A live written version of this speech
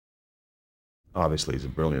obviously he's a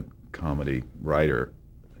brilliant comedy writer.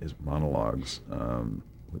 His monologues,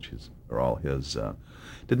 are all his,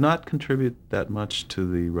 did not contribute that much to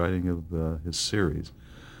the writing of his series.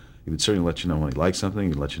 He would certainly let you know when he liked something.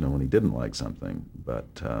 He'd let you know when he didn't like something.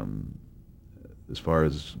 But as far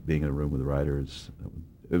as being in a room with the writers,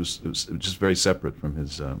 it was just very separate from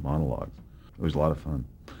his monologues. It was a lot of fun,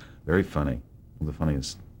 very funny, one of the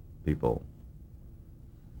funniest people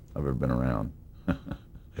I've ever been around.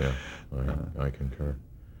 Yeah, I concur.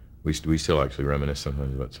 We still actually reminisce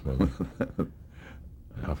sometimes about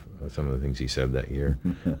some of the things he said that year.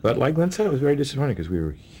 But like Glenn said, it was very disappointing because we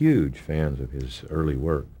were huge fans of his early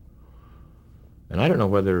work. And I don't know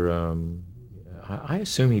whether I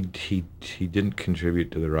assume he didn't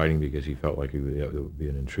contribute to the writing because he felt like it would be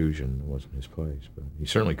an intrusion. It wasn't his place, but he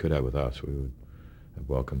certainly could have with us. We would have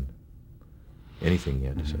welcomed anything he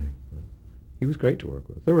had to say. But he was great to work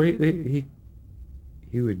with. There were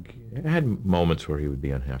he would had moments where he would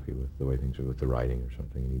be unhappy with the way things were with the writing or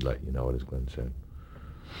something, and he'd let you know it, as Glenn said.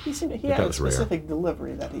 He had a specific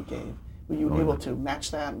delivery that he gave. Were you able to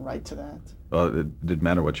match that and write to that? Well, it didn't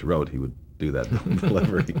matter what you wrote; he would do that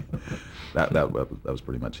delivery. That was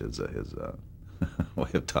pretty much his way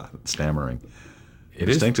of stammering,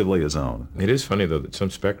 distinctively his own. It is funny though that some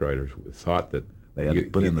spec writers thought that they had to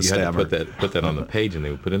put in the stammer. Had to put that on the page, and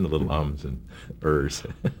they would put in the little ums and ers.